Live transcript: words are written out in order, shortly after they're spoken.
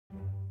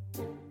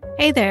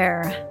Hey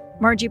there,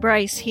 Margie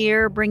Bryce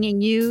here, bringing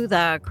you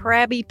the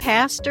Krabby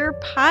Pastor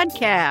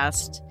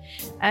podcast.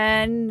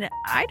 And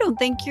I don't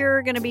think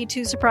you're going to be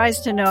too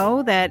surprised to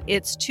know that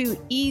it's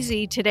too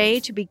easy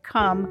today to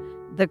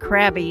become the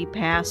Krabby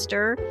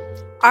Pastor.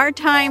 Our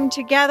time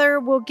together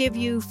will give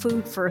you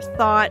food for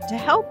thought to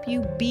help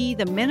you be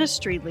the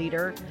ministry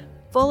leader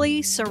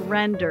fully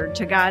surrendered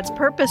to God's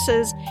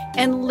purposes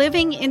and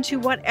living into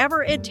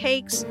whatever it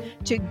takes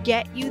to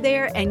get you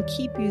there and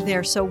keep you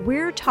there. So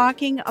we're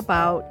talking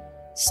about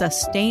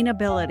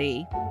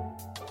sustainability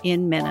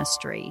in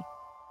ministry.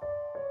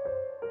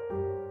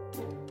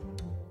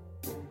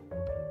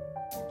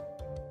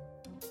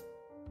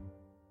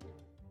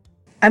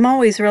 I'm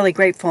always really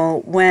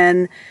grateful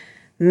when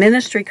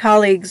ministry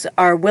colleagues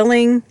are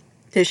willing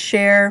to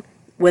share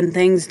when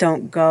things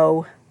don't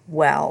go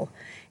well.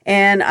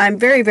 And I'm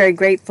very, very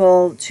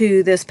grateful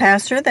to this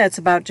pastor that's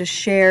about to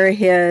share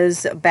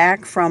his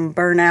back from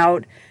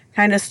burnout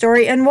kind of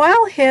story. And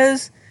while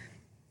his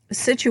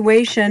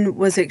situation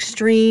was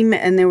extreme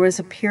and there was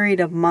a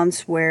period of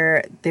months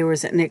where there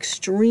was an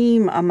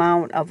extreme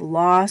amount of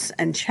loss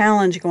and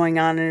challenge going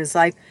on in his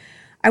life,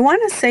 I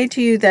want to say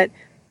to you that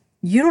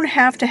you don't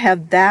have to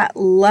have that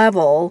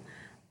level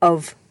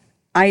of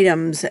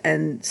items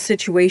and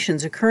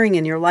situations occurring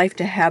in your life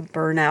to have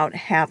burnout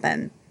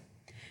happen.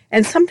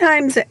 And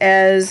sometimes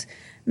as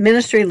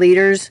ministry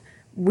leaders,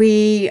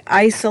 we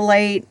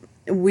isolate,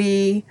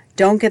 we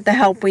don't get the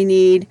help we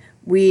need,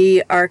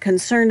 we are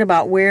concerned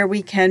about where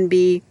we can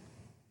be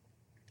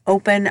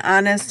open,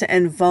 honest,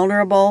 and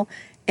vulnerable,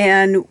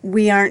 and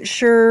we aren't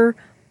sure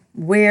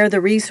where the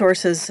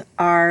resources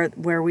are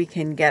where we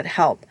can get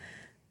help.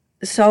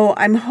 So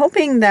I'm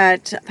hoping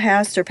that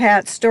Pastor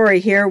Pat's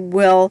story here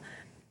will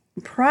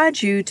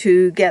prod you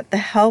to get the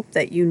help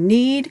that you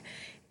need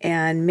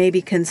and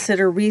maybe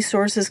consider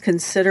resources,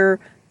 consider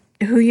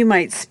who you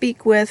might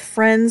speak with,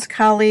 friends,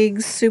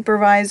 colleagues,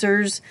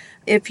 supervisors.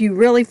 If you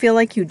really feel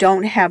like you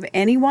don't have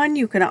anyone,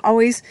 you can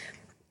always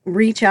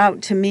reach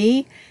out to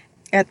me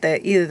at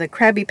either the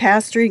Krabby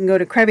Pastor. You can go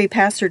to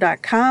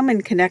krabbypastor.com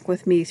and connect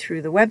with me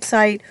through the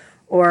website,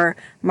 or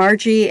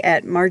Margie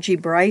at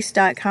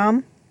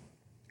margiebryce.com.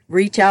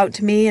 Reach out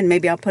to me, and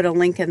maybe I'll put a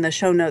link in the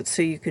show notes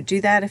so you could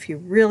do that if you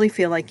really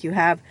feel like you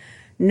have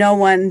no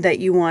one that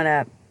you want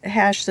to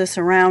hash this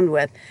around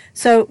with.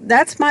 So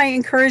that's my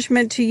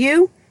encouragement to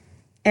you,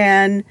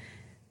 and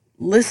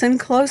listen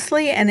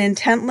closely and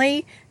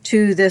intently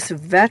to this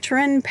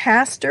veteran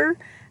pastor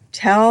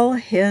tell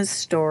his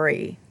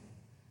story.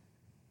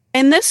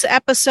 In this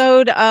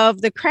episode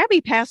of the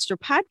Krabby Pastor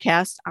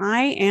podcast,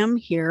 I am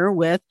here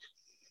with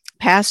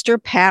Pastor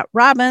Pat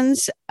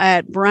Robbins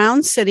at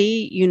Brown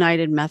City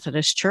United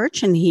Methodist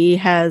Church, and he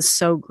has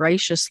so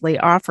graciously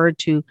offered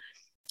to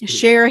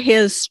share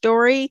his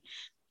story,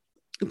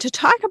 to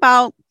talk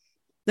about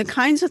the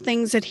kinds of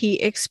things that he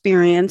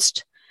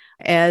experienced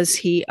as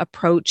he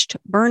approached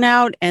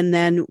burnout and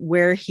then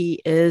where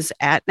he is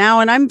at now.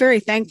 And I'm very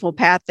thankful,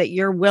 Pat, that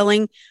you're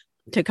willing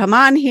to come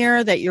on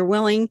here, that you're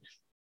willing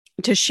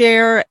to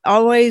share,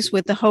 always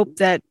with the hope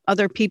that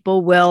other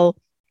people will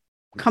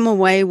come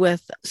away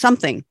with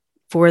something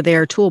for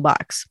their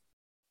toolbox.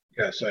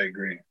 Yes, I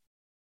agree.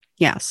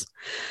 Yes.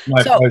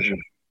 My pleasure.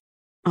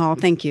 Oh,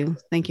 thank you.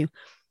 Thank you.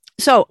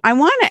 So I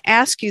want to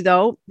ask you,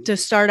 though, to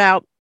start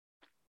out,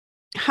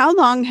 how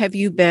long have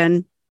you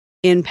been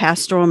in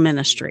pastoral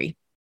ministry?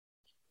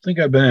 I think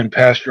I've been in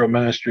pastoral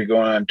ministry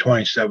going on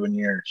 27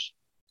 years.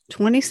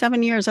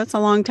 27 years. That's a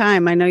long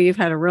time. I know you've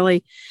had a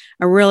really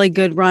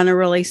good run, a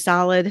really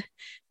solid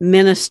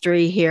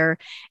ministry here.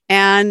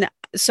 And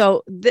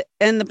so,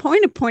 and the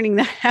point of pointing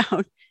that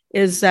out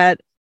is that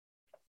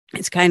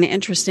it's kind of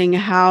interesting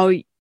how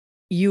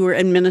you were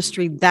in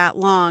ministry that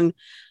long,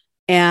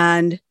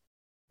 and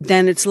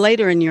then it's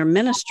later in your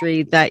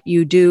ministry that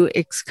you do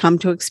come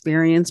to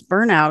experience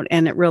burnout,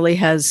 and it really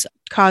has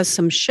caused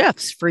some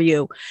shifts for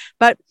you.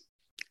 But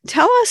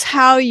tell us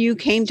how you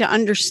came to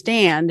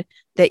understand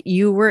that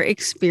you were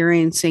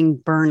experiencing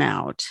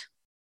burnout.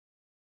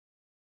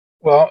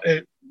 Well,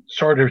 it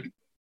sort of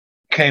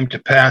came to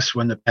pass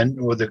when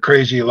the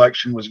crazy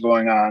election was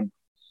going on,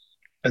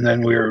 and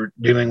then we were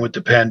dealing with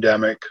the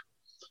pandemic.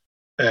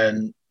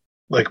 And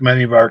like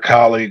many of our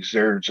colleagues,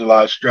 there's a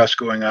lot of stress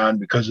going on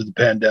because of the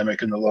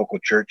pandemic in the local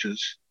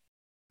churches.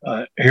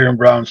 Here in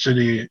Brown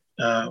City,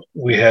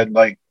 we had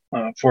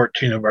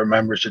 14 of our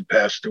members had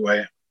passed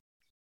away.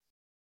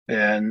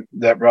 And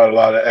that brought a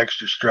lot of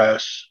extra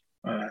stress.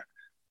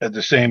 At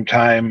the same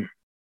time,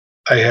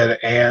 I had an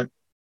aunt,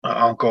 an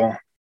uncle,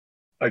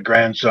 a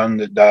grandson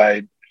that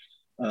died.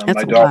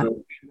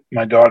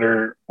 My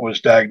daughter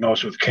was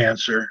diagnosed with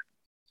cancer.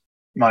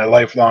 My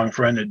lifelong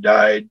friend had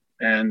died,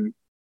 and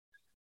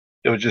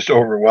it was just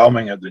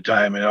overwhelming at the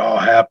time. It all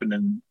happened,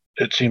 and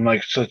it seemed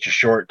like such a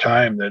short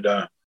time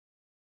that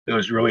it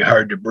was really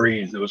hard to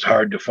breathe. It was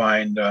hard to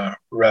find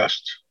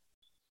rest.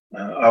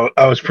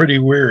 I was pretty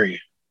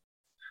weary.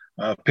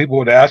 People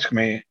would ask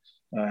me,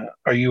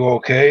 are you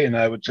okay? And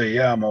I would say,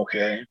 yeah, I'm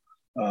okay.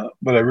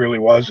 But I really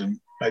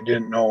wasn't. I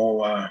didn't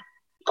know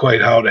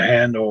quite how to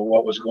handle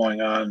what was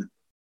going on.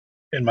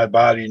 in my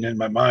body and in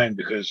my mind,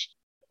 because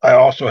I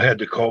also had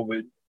the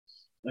COVID.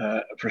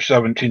 For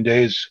 17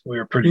 days, we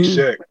were pretty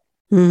sick.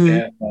 Mm-hmm.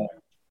 And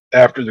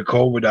after the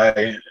COVID,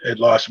 I had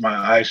lost my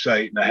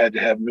eyesight and I had to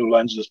have new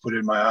lenses put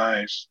in my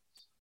eyes.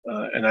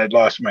 And I'd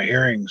lost my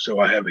hearing, so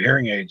I have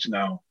hearing aids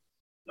now.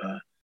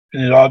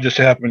 And it all just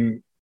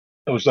happened.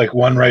 It was like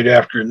one right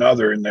after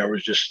another, and there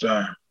was just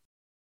I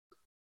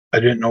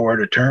didn't know where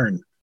to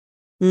turn.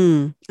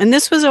 And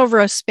this was over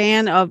a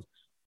span of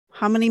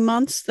how many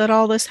months that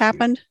all this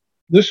happened?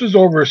 This was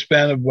over a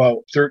span of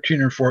about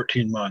 13 or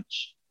 14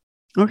 months.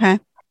 Okay.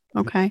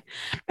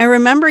 I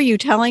remember you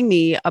telling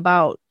me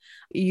about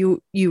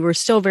you were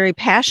still very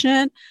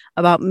passionate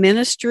about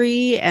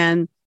ministry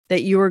and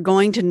that you were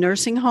going to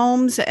nursing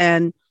homes,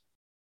 and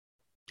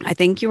I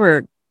think you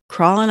were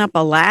crawling up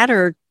a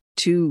ladder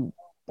to.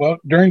 Well,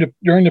 during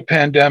the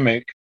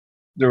pandemic,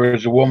 there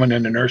was a woman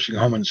in the nursing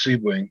home in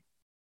Sebring,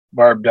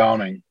 Barb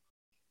Downing,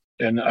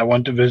 and I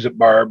went to visit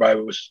Barb. I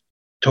was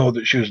told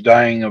that she was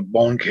dying of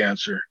bone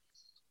cancer,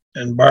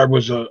 and Barb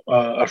was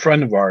a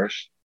friend of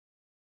ours.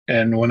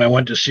 And when I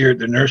went to see her at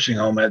the nursing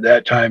home, at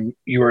that time,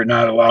 you were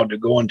not allowed to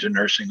go into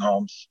nursing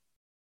homes,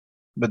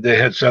 but they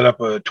had set up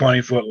a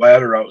 20-foot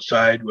ladder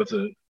outside with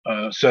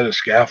a set of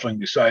scaffolding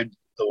beside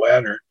the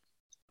ladder.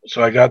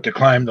 So I got to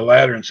climb the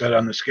ladder and sit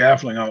on the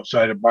scaffolding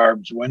outside of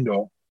Barb's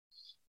window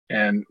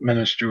and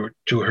minister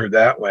to her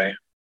that way,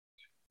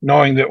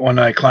 knowing that when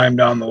I climbed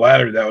down the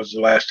ladder, that was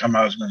the last time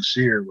I was going to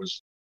see her.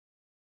 Was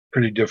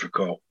pretty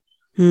difficult.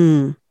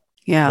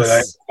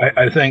 Yes. But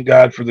I thank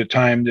God for the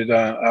time that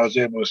I was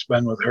able to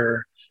spend with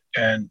her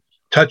and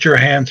touch her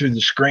hand through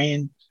the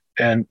screen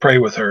and pray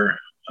with her.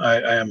 I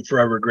am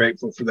forever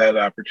grateful for that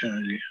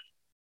opportunity.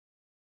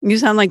 You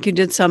sound like you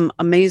did some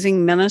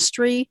amazing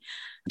ministry.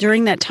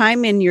 During that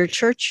time in your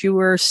church, you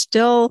were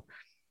still,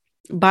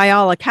 by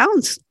all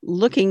accounts,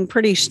 looking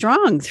pretty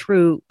strong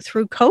through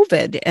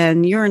COVID.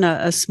 And you're in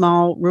a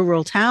small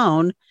rural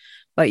town,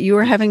 but you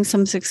were having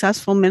some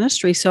successful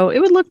ministry. So it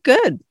would look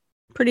good,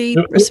 pretty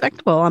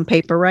respectable on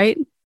paper, right?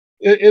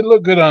 It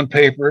looked good on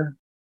paper.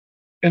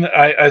 And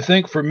I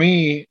think for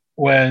me,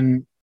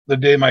 when the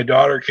day my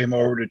daughter came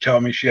over to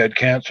tell me she had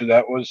cancer,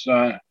 that was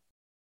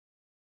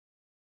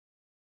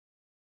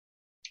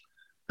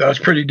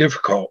pretty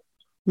difficult.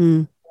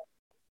 You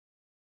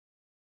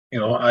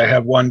know, I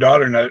have one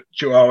daughter, and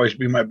she'll always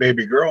be my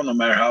baby girl, no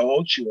matter how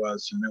old she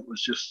was. And it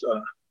was just,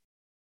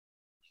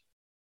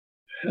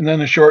 and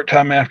then a short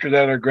time after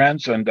that, our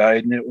grandson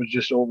died, and it was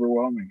just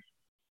overwhelming.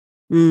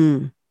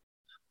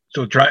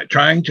 So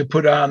trying to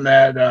put on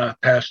that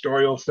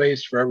pastoral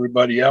face for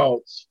everybody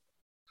else,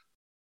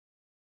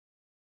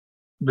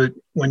 but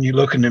when you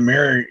look in the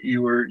mirror,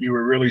 you were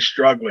really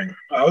struggling.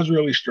 I was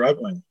really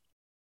struggling.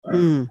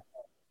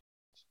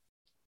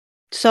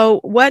 So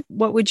what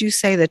would you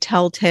say the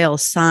telltale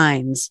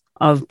signs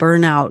of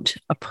burnout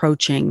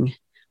approaching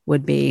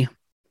would be?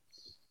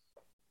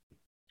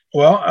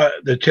 Well,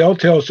 the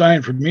telltale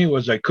sign for me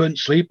was I couldn't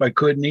sleep, I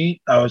couldn't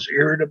eat, I was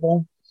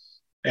irritable,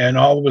 and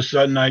all of a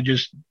sudden I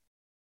just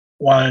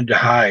wanted to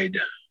hide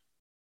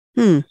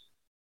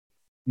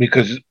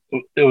because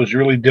it was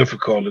really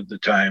difficult at the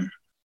time,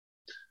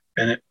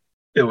 and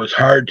it was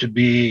hard to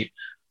be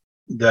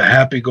the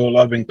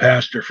happy-go-loving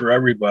pastor for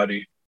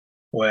everybody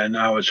when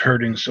I was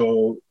hurting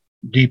so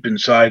deep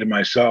inside of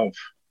myself.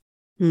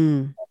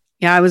 Yeah,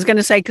 I was going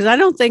to say, because I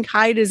don't think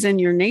hide is in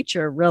your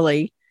nature,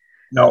 really.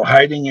 No,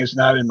 hiding is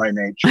not in my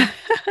nature.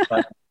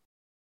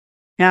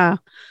 Yeah.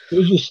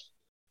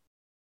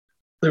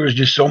 There was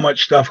just so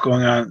much stuff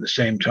going on at the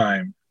same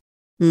time.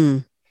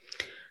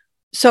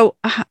 So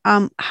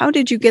how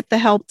did you get the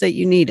help that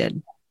you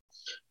needed?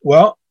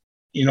 Well,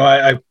 you know,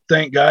 I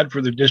thank God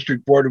for the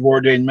District Board of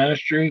Ordained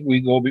Ministry.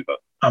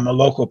 I'm a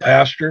local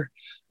pastor.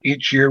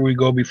 Each year we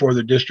go before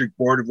the District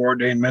Board of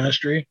Ordained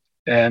Ministry.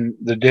 And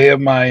the day of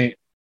my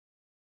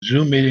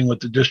Zoom meeting with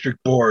the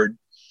district board,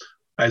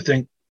 I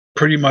think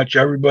pretty much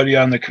everybody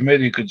on the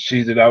committee could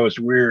see that I was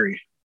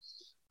weary.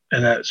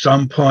 And at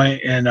some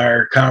point in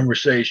our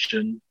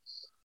conversation,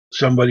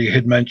 somebody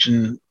had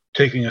mentioned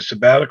taking a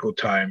sabbatical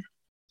time,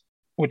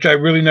 which I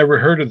really never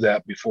heard of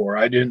that before.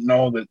 I didn't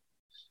know that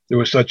there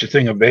was such a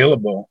thing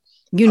available.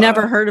 You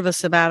never heard of a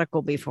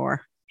sabbatical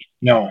before?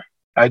 No,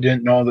 I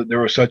didn't know that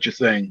there was such a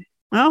thing.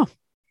 Oh.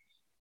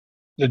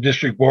 The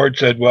district board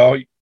said, well,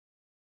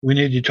 we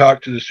need to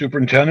talk to the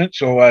superintendent.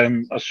 So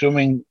I'm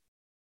assuming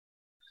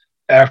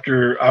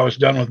after I was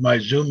done with my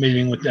Zoom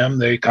meeting with them,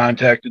 they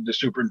contacted the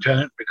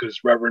superintendent because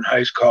Reverend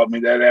Heiss called me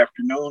that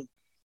afternoon.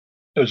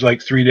 It was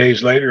like 3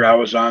 days later, I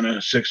was on a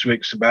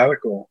 6-week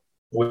sabbatical,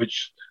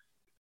 which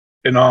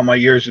in all my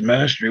years of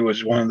ministry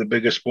was one of the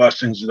biggest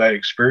blessings that I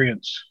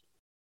experienced.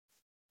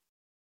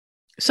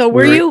 So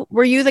were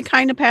you the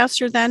kind of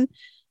pastor then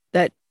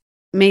that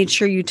made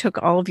sure you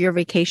took all of your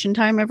vacation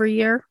time every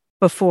year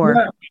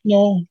before?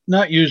 No,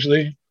 not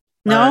usually.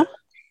 No?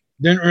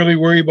 Didn't really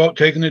worry about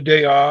taking the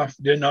day off.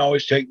 Didn't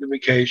always take the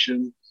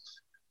vacation.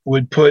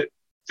 Would put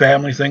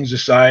family things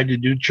aside to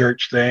do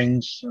church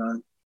things.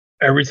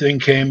 Everything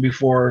came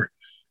before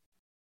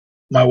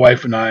my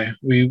wife and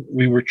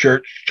we were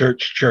church.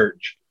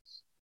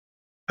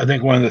 I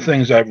think one of the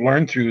things I've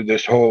learned through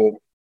this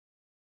whole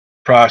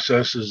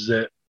process is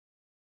that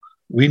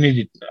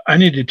I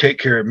need to take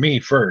care of me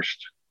first.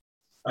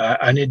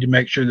 I need to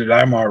make sure that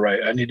I'm all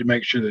right. I need to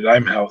make sure that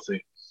I'm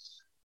healthy.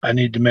 I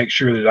need to make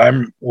sure that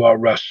I'm well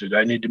rested.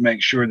 I need to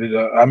make sure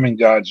that I'm in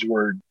God's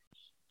word.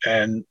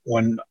 And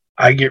when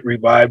I get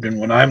revived and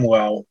when I'm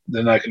well,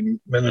 then I can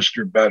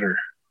minister better.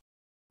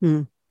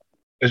 Hmm.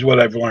 Is what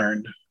I've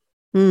learned.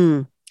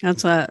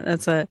 That's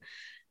a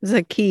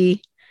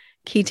key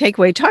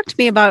takeaway. Talk to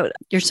me about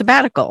your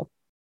sabbatical.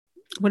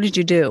 What did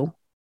you do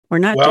or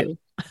not do?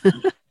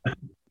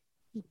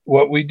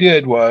 What we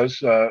did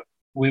was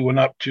we went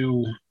up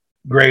to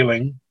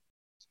Grayling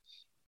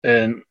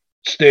and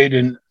stayed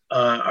in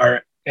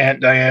our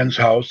Aunt Diane's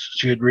house.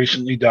 She had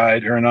recently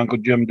died. Her and Uncle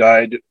Jim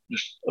died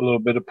just a little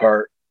bit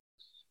apart.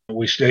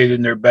 We stayed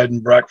in their bed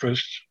and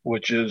breakfast,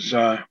 which is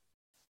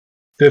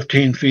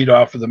 15 feet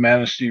off of the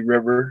Manistee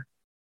River.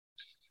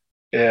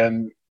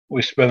 And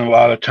we spent a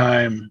lot of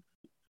time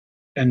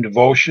in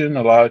devotion,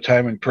 a lot of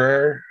time in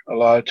prayer, a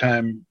lot of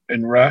time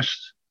in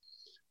rest.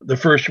 The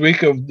first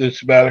week of the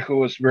sabbatical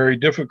was very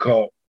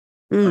difficult.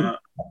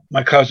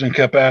 My cousin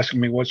kept asking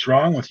me, "What's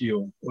wrong with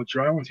you? What's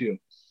wrong with you?"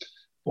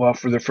 Well,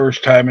 for the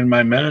first time in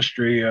my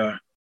ministry,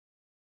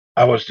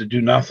 I was to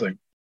do nothing.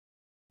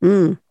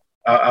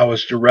 I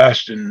was to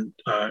rest, and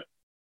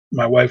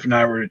my wife and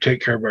I were to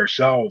take care of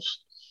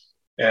ourselves.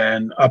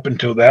 And up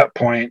until that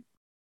point,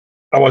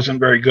 I wasn't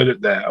very good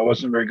at that. I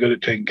wasn't very good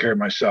at taking care of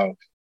myself.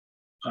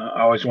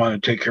 I always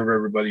wanted to take care of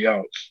everybody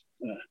else.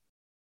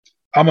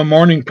 I'm a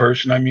morning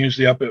person. I'm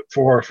usually up at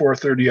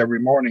 4:30 every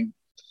morning.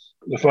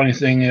 The funny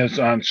thing is,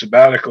 on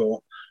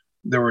sabbatical,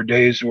 there were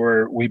days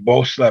where we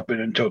both slept in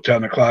until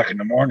 10 o'clock in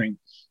the morning,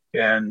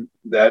 and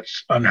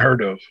that's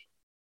unheard of.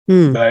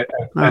 But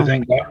I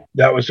think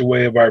that was a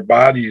way of our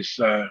bodies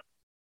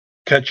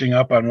catching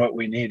up on what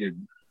we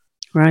needed.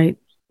 Right.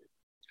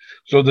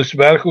 So the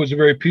sabbatical was a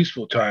very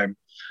peaceful time.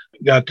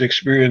 Got to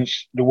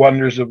experience the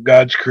wonders of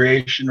God's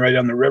creation right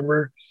on the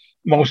river.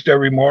 Most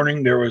every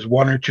morning there was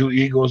one or two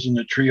eagles in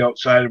the tree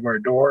outside of our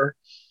door.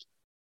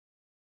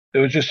 It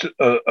was just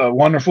a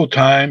wonderful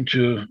time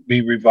to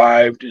be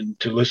revived and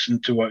to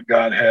listen to what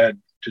God had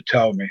to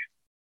tell me.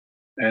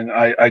 And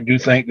I do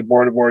thank the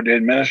Board of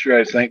Ordained Ministry.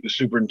 I thank the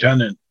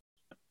superintendent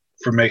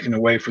for making a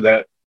way for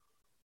that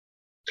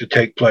to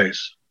take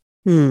place.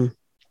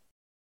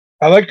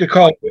 I like to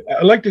call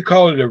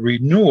it a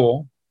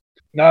renewal,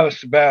 not a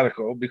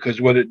sabbatical, because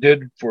what it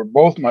did for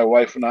both my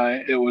wife and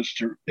I,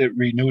 it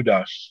renewed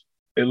us.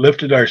 It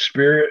lifted our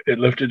spirit, it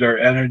lifted our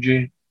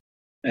energy,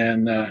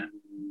 and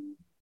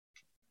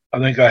I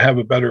think I have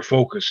a better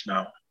focus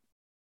now.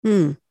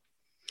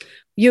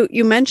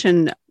 You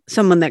mentioned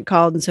someone that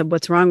called and said,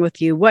 "What's wrong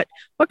with you?" What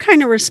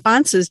kind of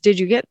responses did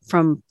you get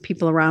from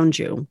people around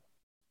you?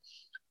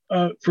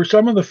 For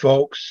some of the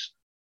folks,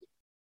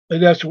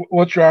 that's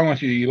 "What's wrong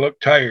with you? You look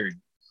tired.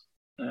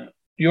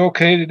 You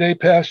okay today,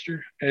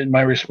 Pastor?" And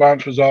my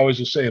response was always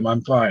the same: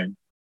 "I'm fine."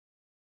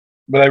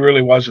 But I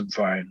really wasn't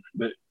fine.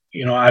 But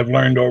I've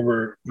learned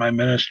over my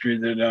ministry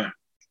that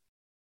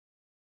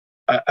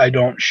I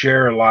don't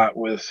share a lot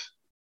with.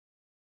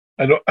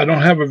 I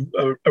don't have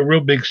a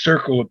real big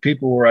circle of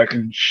people where I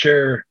can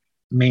share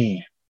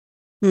me.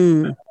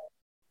 So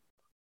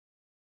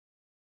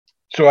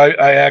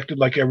I acted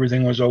like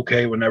everything was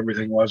okay when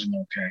everything wasn't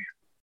okay.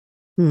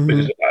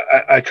 Because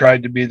I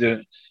tried to be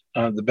the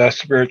best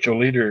spiritual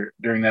leader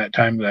during that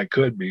time that I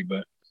could be,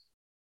 but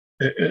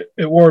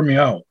it wore me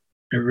out.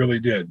 It really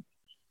did.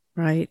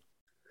 Right.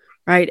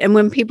 And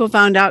when people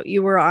found out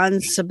you were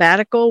on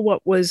sabbatical,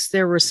 what was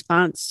their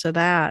response to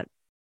that?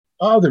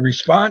 Oh, the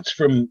response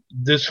from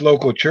this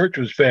local church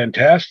was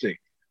fantastic.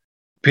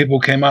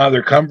 People came out of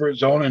their comfort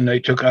zone and they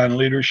took on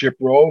leadership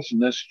roles,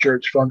 and this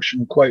church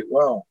functioned quite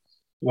well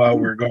while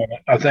we're going.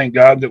 I thank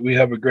God that we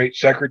have a great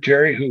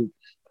secretary who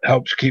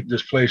helps keep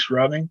this place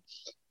running.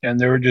 And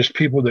there were just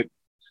people that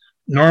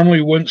normally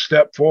wouldn't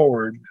step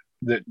forward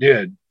that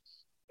did.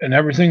 And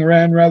everything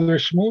ran rather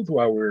smooth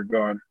while we were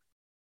gone.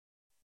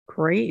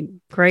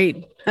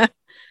 Great.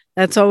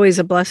 That's always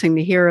a blessing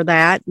to hear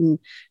that. And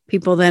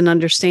people then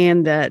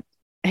understand that,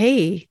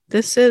 hey,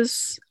 this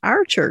is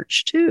our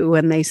church too.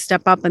 And they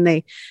step up and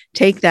they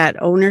take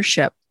that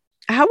ownership.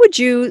 How would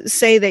you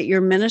say that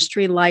your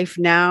ministry life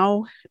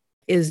now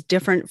is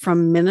different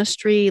from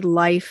ministry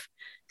life,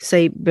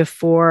 say,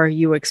 before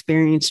you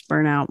experienced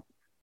burnout?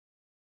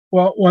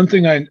 Well, one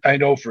thing I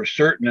know for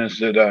certain is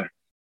that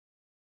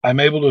I'm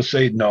able to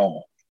say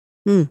no.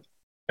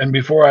 And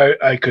before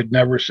I could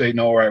never say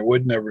no, or I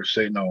would never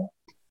say no.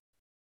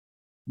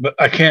 But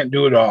I can't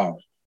do it all.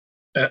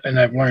 And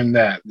I've learned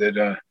that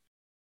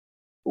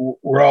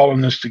we're all in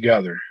this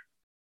together.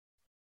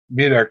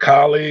 Be it our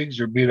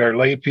colleagues or be it our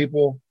lay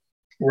people,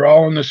 we're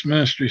all in this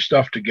ministry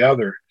stuff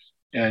together.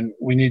 And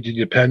we need to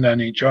depend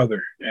on each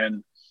other.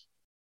 And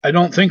I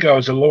don't think I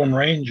was a lone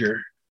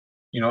ranger.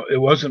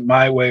 It wasn't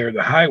my way or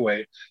the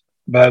highway,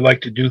 but I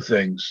like to do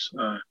things.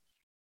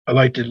 I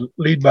like to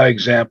lead by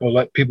example,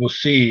 let people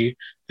see,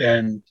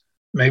 and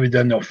maybe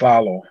then they'll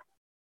follow.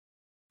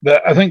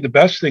 But I think the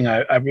best thing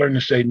I've learned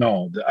to say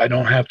no, that I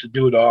don't have to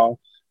do it all.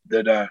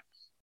 That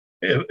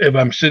if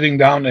I'm sitting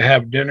down to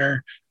have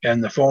dinner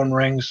and the phone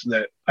rings,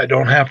 that I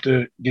don't have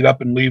to get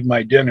up and leave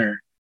my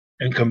dinner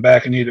and come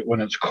back and eat it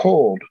when it's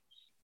cold,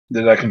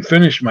 that I can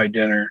finish my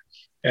dinner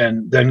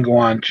and then go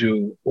on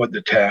to what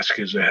the task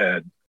is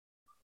ahead.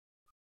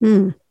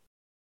 Hmm.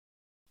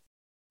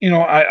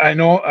 I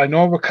know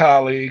of a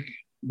colleague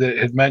that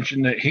had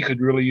mentioned that he could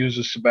really use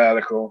a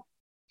sabbatical,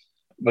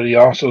 but he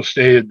also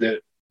stated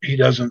that he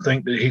doesn't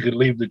think that he could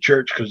leave the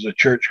church because the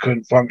church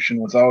couldn't function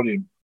without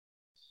him.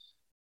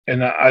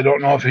 And I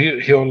don't know if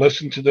he'll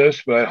listen to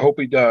this, but I hope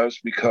he does,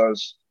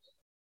 because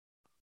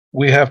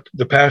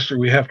the pastor,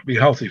 we have to be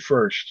healthy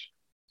first.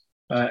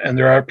 And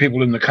there are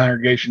people in the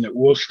congregation that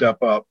will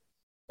step up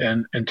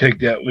and take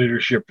that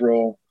leadership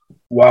role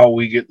while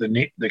we get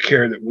the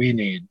care that we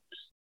need.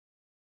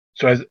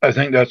 So I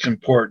think that's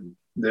important,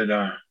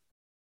 that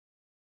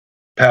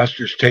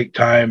pastors take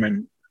time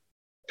and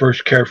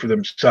first care for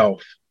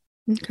themselves.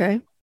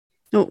 Okay.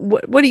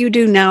 What do you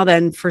do now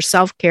then for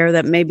self-care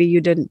that maybe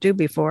you didn't do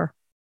before?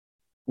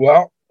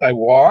 Well, I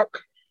walk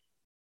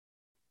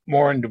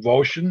more in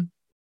devotion.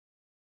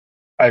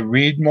 I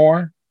read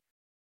more.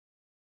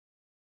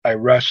 I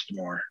rest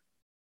more.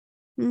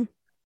 Hmm.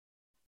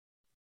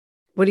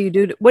 What do you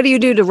do? What do you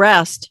do to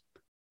rest?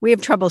 We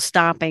have trouble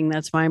stopping.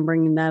 That's why I'm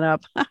bringing that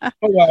up. Oh,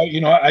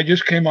 well, I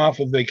just came off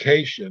of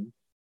vacation.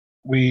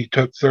 We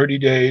took 30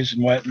 days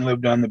and went and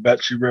lived on the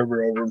Betsy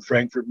River over in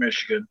Frankfort,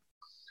 Michigan,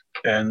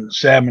 and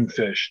salmon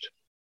fished.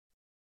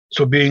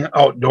 So being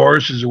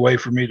outdoors is a way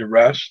for me to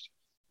rest.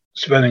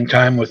 Spending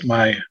time with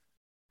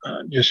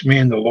just me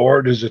and the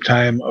Lord is a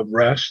time of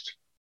rest,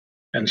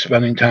 and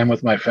spending time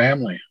with my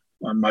family,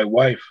 my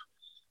wife.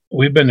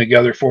 We've been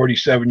together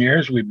 47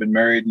 years. We've been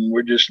married, and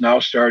we're just now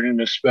starting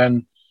to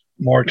spend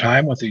more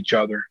time with each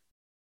other,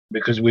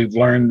 because we've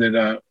learned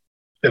that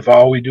if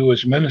all we do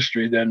is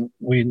ministry, then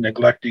we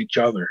neglect each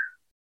other.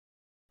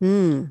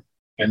 Hmm.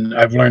 And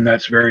I've learned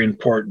that's very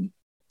important.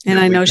 And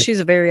I know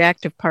she's a very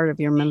active part of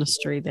your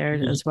ministry there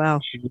as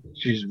well.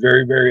 She's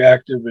very, very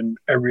active in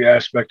every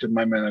aspect of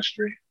my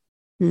ministry.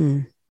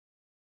 Hmm.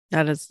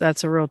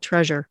 That's a real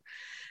treasure.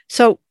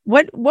 So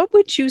what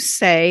would you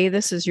say,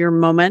 this is your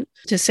moment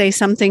to say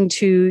something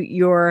to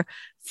your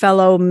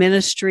fellow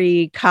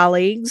ministry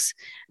colleagues?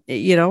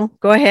 Go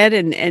ahead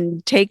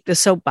and take the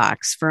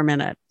soapbox for a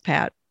minute,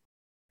 Pat.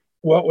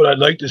 Well, what I'd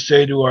like to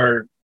say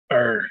to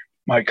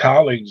my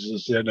colleagues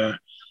is that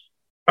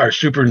our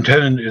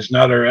superintendent is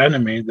not our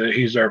enemy, that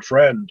he's our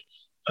friend,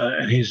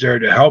 and he's there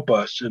to help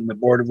us. And the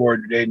Board of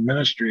Ordained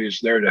Ministry is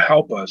there to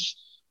help us.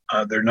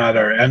 They're not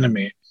our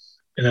enemy.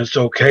 And it's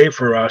okay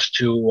for us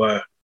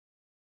to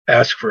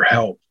ask for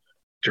help,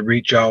 to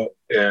reach out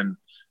and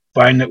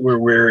find that we're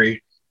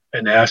weary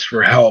and ask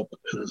for help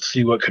and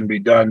see what can be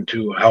done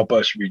to help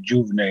us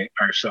rejuvenate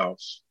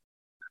ourselves.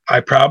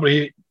 I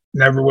probably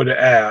never would have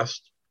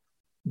asked,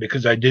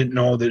 because I didn't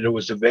know that it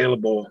was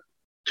available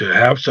to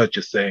have such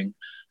a thing.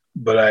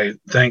 But I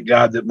thank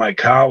God that my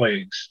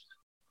colleagues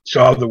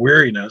saw the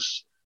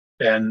weariness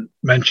and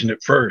mentioned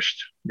it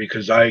first,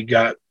 because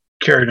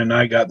Karen and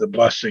I got the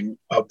blessing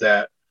of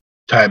that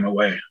time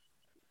away.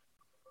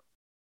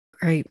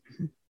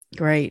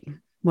 Great.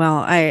 Well,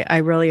 I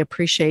really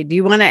appreciate. Do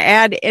you want to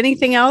add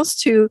anything else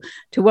to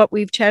what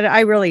we've chatted?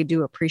 I really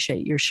do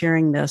appreciate your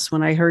sharing this.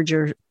 When I heard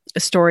your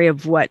story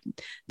of what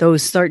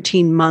those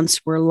 13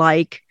 months were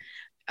like,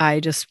 I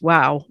just,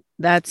 wow,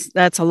 that's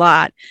a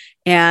lot.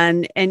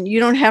 And you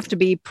don't have to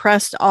be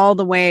pressed all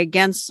the way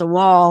against the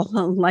wall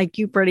like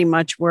you pretty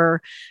much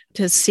were,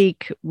 to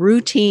seek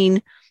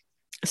routine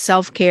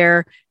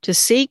self-care, to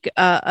seek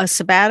a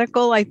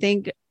sabbatical. I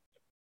think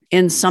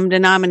in some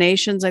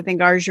denominations, I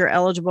think ours, you're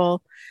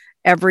eligible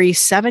every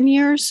 7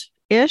 years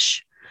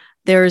ish.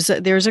 There's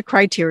a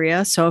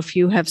criteria. So if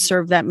you have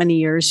served that many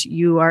years,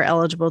 you are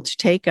eligible to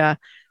take a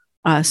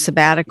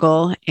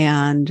sabbatical,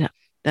 and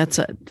that's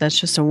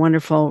just a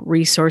wonderful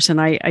resource.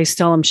 And I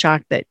still am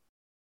shocked that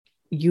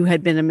you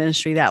had been in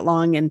ministry that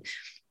long and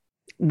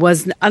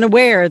was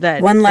unaware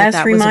that one last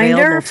that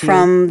reminder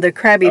from the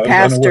crabby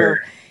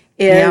pastor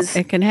is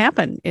it can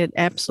happen. It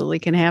absolutely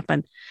can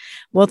happen.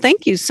 Well,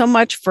 thank you so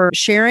much for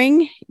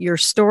sharing your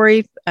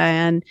story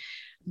and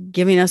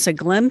giving us a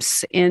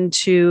glimpse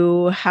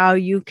into how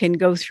you can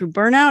go through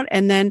burnout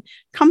and then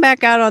come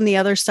back out on the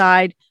other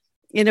side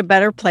in a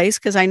better place.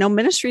 Because I know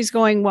ministry is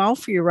going well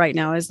for you right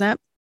now, isn't that?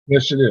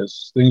 Yes, it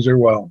is. Things are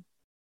well.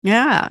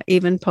 Yeah,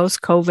 even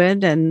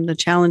post-COVID and the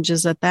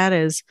challenges that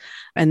is,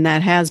 and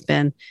that has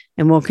been,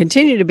 and will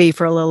continue to be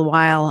for a little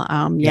while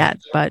yet.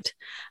 But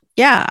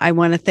yeah, I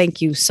want to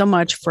thank you so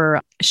much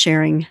for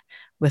sharing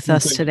with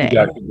us today.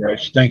 You, Dr.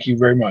 Bryce. Thank you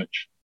very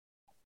much.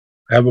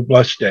 Have a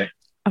blessed day.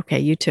 Okay,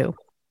 you too.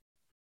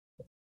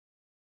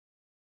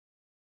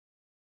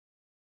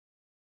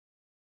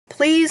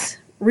 Please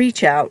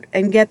reach out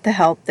and get the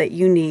help that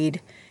you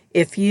need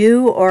if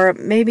you or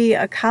maybe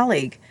a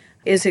colleague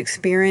is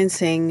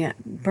experiencing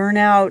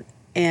burnout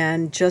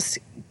and just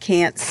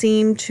can't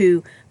seem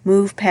to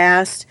move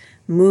past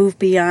move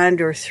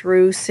beyond or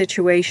through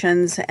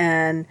situations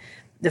and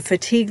the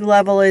fatigue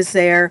level is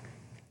there,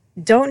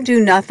 don't do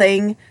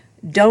nothing.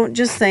 Don't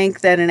just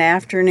think that an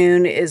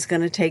afternoon is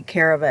going to take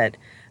care of it.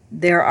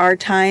 There are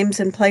times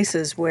and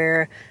places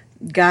where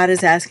God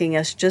is asking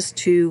us just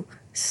to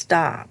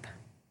stop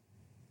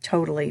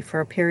totally for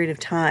a period of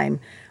time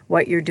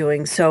what you're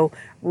doing. So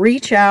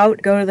reach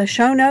out, go to the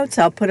show notes.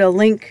 I'll put a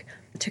link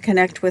to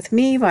connect with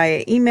me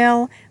via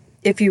email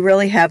if you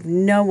really have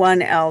no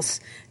one else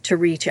to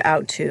reach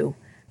out to.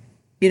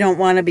 You don't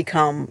want to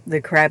become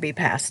the crabby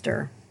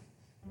pastor.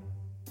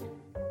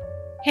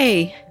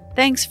 Hey,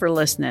 thanks for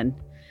listening.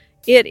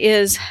 It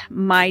is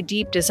my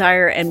deep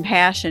desire and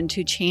passion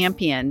to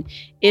champion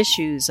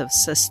issues of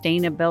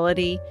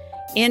sustainability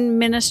in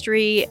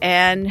ministry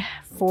and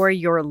for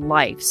your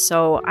life.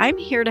 So I'm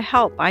here to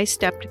help. I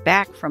stepped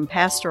back from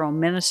pastoral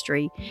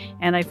ministry,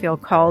 and I feel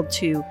called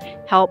to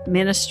help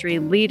ministry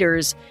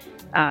leaders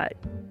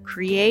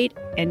create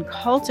and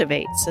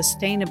cultivate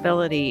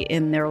sustainability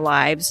in their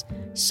lives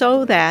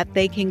so that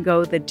they can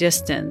go the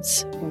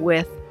distance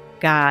with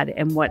God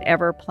and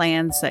whatever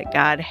plans that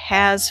God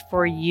has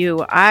for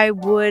you. I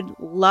would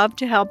love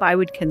to help. I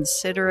would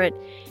consider it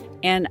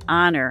an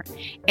honor.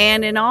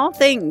 And in all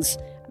things,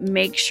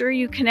 make sure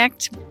you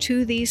connect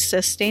to these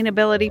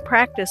sustainability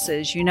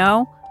practices,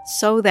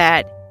 so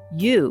that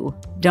you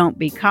don't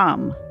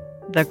become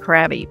the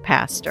crabby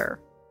pastor.